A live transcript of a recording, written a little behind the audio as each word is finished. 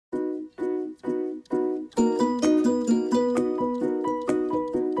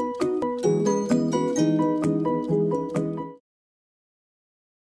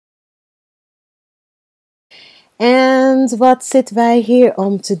En wat zitten wij hier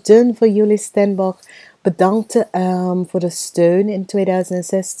om te doen voor jullie, Steenbok? Bedankt voor de steun in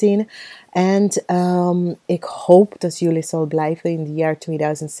 2016. En ik hoop dat jullie zal blijven in het jaar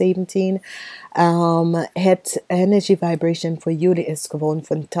 2017. Het energy vibration voor jullie is gewoon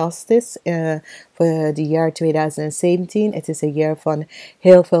fantastisch. Voor het jaar 2017. Het is een jaar van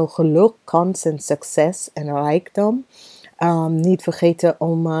heel veel geluk, kans en succes en rijkdom. Niet vergeten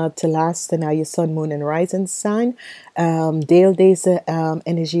om te luisteren naar je sun, moon en rising sign. Deel deze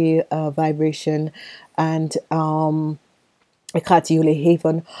energy vibration. En ik ga het jullie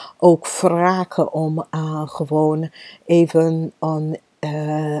even ook vragen om gewoon even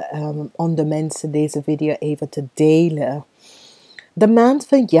onder mensen deze video even te delen. De maand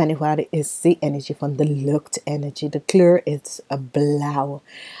van januari is de energie van de lucht-energie. De kleur is blauw.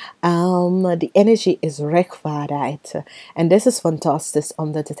 De energie is rechtvaardigheid. En dit is fantastisch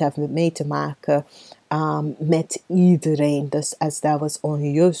omdat het heeft mee te maken met iedereen. Dus als daar was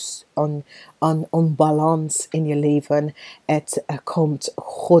onjuist, onbalans in je leven, het komt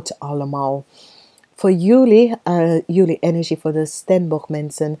goed allemaal. Voor jullie, jullie energie voor de Steenbok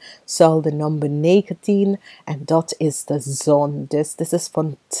mensen zal de nummer 19 en dat is de zon. Dus dit is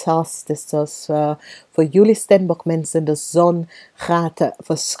fantastisch. Dus voor jullie Steenbok mensen, de zon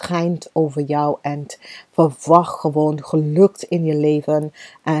verschijnt over jou en verwacht gewoon geluk in je leven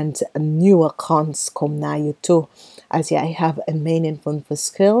en een nieuwe kans komt naar je toe. Als jij hebt een mening van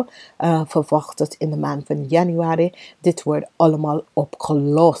verschil, verwacht het in de maand van januari. Dit wordt allemaal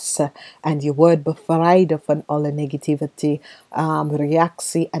opgelost en je wordt bevrijden van alle negativiteit,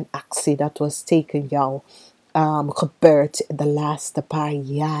 reactie en actie dat was tegen jou gebeurd de laatste paar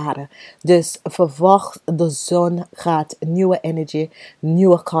jaren. Dus verwacht, de zon gaat nieuwe energie,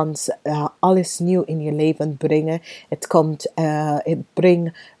 nieuwe kans, alles nieuw in je leven brengen. Het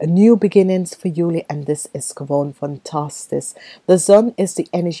brengt een nieuw beginnings voor jullie en dit is gewoon fantastisch. De zon is de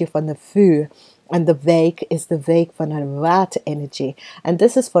energie van de vuur. En de week is de week van een waterenergie. En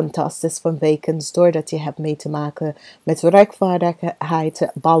dit is fantastisch van wekens, doordat je hebt mee te maken met rechtvaardigheid,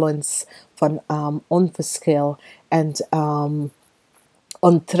 balans, van onverschil en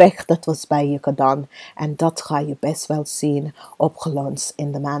onterecht dat was bij je gedaan. En dat ga je best wel zien opgelost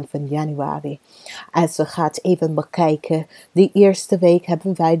in de maand van januari. Als we gaan even bekijken, de eerste week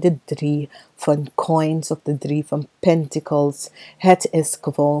hebben wij de 3 van coins of de 3 van pentacles. Het is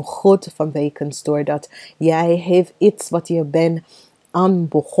gewoon goed van wekens doordat jij heeft iets wat je bent aan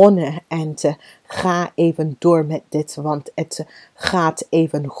begonnen en ga even door met dit, want het gaat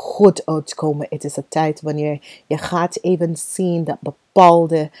even goed uitkomen. Het is een tijd wanneer je gaat even zien dat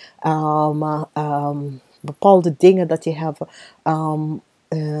bepaalde dingen dat je hebt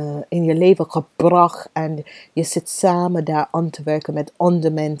in je leven gebracht en je zit samen daar aan te werken met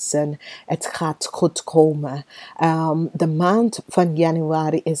andere mensen. Het gaat goed komen. De maand van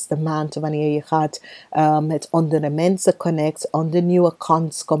januari is de maand wanneer je gaat met andere mensen connect, onder nieuwe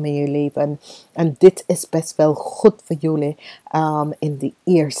kans komen in je leven. En dit is best wel goed voor jullie in de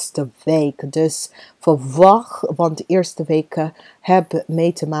eerste week. Dus verwacht, want de eerste weken hebben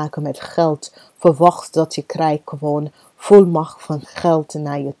mee te maken met geld. Verwacht dat je krijgt gewoon volmacht van geld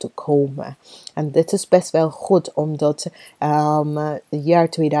naar je te komen. En dit is best wel goed, omdat het jaar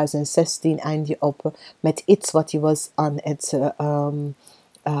 2016 eind je op met iets wat je was aan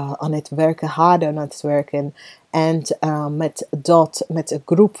het werken, harder aan het werken. En met een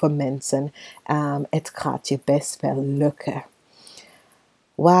groep van mensen, het gaat je best wel lukken.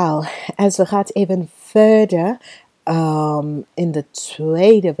 Wauw, en we gaan even verder. In de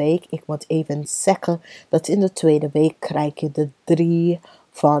tweede week, ik moet even zeggen dat in de tweede week krijg je de 3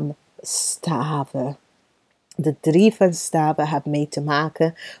 van staven. De 3 van staven hebben mee te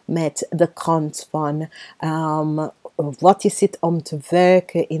maken met de kant van wat je zit om te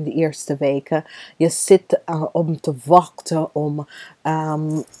werken in de eerste weken. Je zit om te wachten om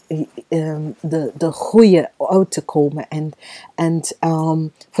de goede uit te komen. En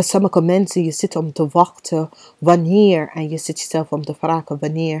voor sommige mensen, je zit om te wachten wanneer. En je zit jezelf om te vragen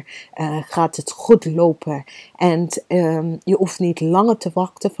wanneer gaat het goed lopen. En je hoeft niet langer te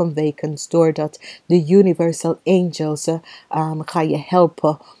wachten van wekens. Doordat de Universal Angels gaan je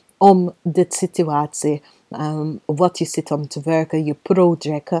helpen om dit situatie, wat je zit om te werken, je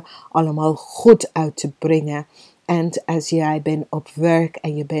projecten, allemaal goed uit te brengen. En als jij bent op werk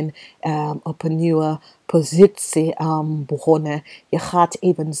en je bent op een nieuwe positie begonnen, je gaat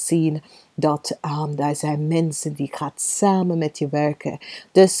even zien dat daar zijn mensen die gaan samen met je werken.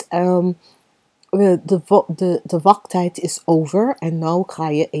 Dus de wachttijd is over en nou ga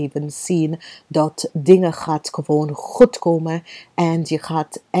je even zien dat dingen gaat gewoon goed komen en je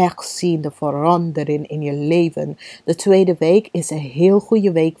gaat echt zien de verandering in je leven. De tweede week is een heel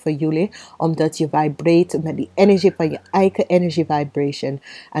goede week voor jullie, omdat je vibreert met die energie van je eigen energy vibration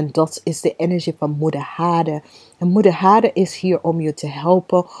en dat is de energie van moeder aarde. En moeder aarde is hier om je te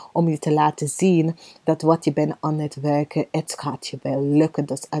helpen, om je te laten zien dat wat je bent aan het werken, het gaat je wel lukken.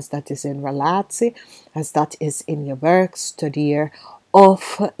 Dus als dat is in relatie, als dat is in je werk, studeer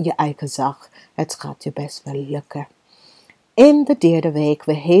of je eigen zaak, het gaat je best wel lukken. In de derde week,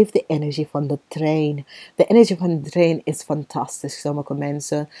 we hebben de energie van de trein. De energie van de trein is fantastisch. Sommige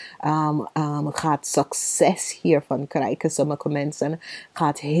mensen gaat succes hiervan krijgen. Sommige mensen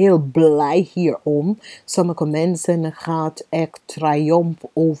gaat heel blij hierom. Sommige mensen gaat echt triomf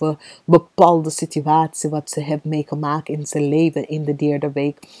over bepaalde situatie wat ze hebben meegemaakt in zijn leven in de derde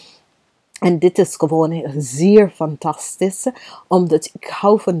week. En dit is gewoon zeer fantastisch, omdat ik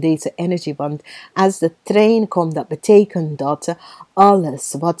hou van deze energie. Want als de trein komt, dat betekent dat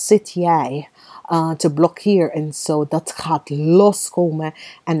alles wat zit jij te blokkeren en zo, dat gaat loskomen.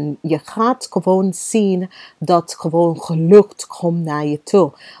 En je gaat gewoon zien dat gewoon geluk komt naar je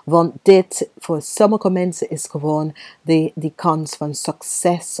toe. Want dit voor sommige mensen is gewoon die kans van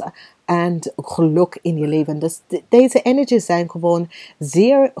succes en geluk in je leven. Dus deze energies zijn gewoon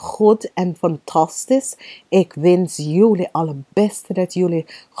zeer goed en fantastisch. Ik wens jullie alle beste dat jullie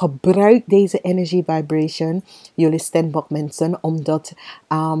gebruiken deze energy vibration. Jullie Steenbok mensen, omdat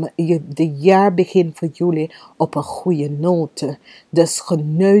de jaar begint voor jullie op een goede noot. Dus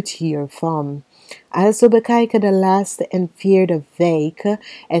geniet hiervan. Als we bekijken de laatste en vierde week,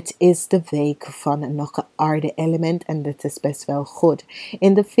 het is de week van nog een aarde element en dat is best wel goed.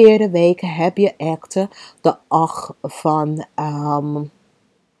 In de vierde week heb je echt de 8 van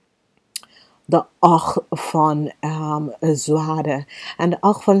zwaarden. En de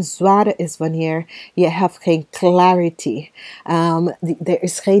 8 van zwaarden is wanneer je hebt geen clarity. Er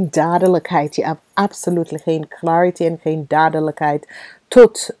is geen duidelijkheid. Je hebt absoluut geen clarity en geen duidelijkheid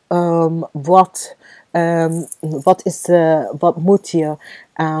tot wat moet je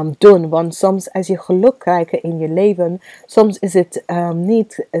doen. Want soms als je geluk krijgt in je leven, soms is het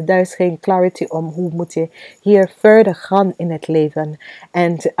niet, er is geen clarity om hoe moet je hier verder gaan in het leven.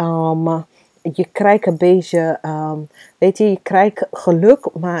 En je krijgt een beetje, je krijgt geluk,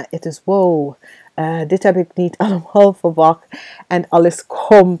 maar het is wow. Dit heb ik niet allemaal verwacht. En alles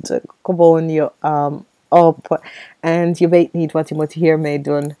komt gewoon je op. En je weet niet wat je moet hiermee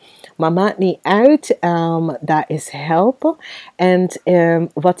doen. Maar maakt niet uit. Daar is helpen. En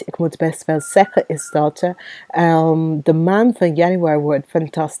wat ik moet best wel zeggen is dat de maand van januari wordt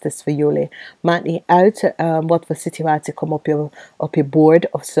fantastisch voor jullie. Maakt niet uit wat voor situatie komt op je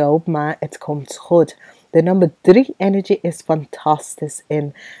bord of zo. Maar het komt goed. De nummer 3 energy is fantastisch.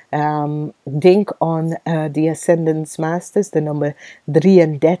 En denk aan de Ascendance Masters, de nummer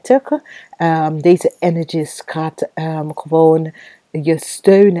 33. Deze energies gaat gewoon je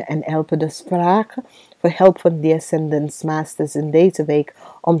steunen en helpen. Dus vragen voor hulp van de Ascendance Masters in deze week.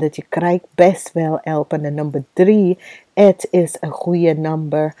 Omdat je krijgt best wel helpen. En nummer 3, het is een goede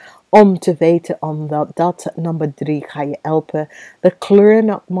nummer om te weten, omdat dat nummer 3 ga je helpen. De kleur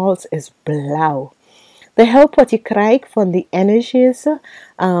nogmaals is blauw. De hulp wat je krijgt van die energies,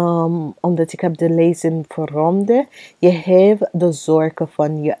 omdat ik heb de lezing veranderd, je hebt de zorgen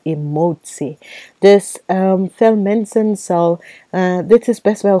van je emotie. Dus veel mensen zal, dit is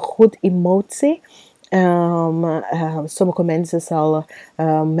best wel goed emotie. Sommige mensen zal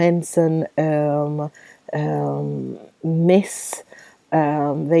mensen mis.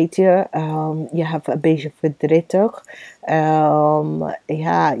 Je hebt een beetje verdrietig.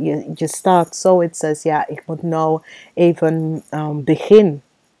 Je staat zoiets als, ik moet nou even beginnen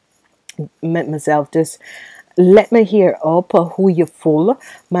met mezelf. Dus let me hier op hoe je voelt.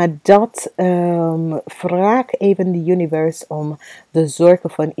 Maar dat vraag even de universe om de zorgen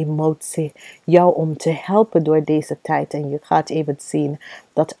van emotie jou om te helpen door deze tijd. En je gaat even zien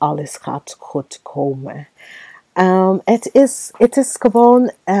dat alles gaat goed komen. Het is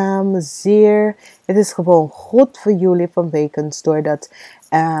gewoon het is gewoon goed voor jullie vanwege doordat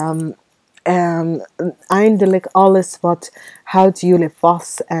eindelijk alles wat houdt jullie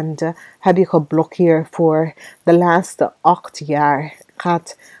vast en heb je geblokkeerd voor de laatste 8 jaar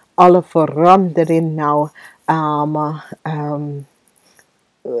gaat alle verandering nou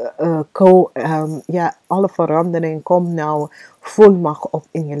alle verandering komt nou volmacht op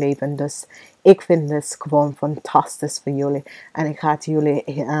in je leven. Dus ik vind het gewoon fantastisch voor jullie. En ik ga jullie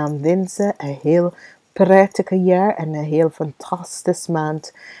wensen een heel prettige jaar en een heel fantastische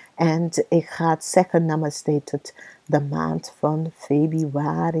maand. En ik ga het zeggen namaste tot de maand van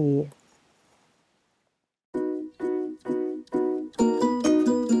februari.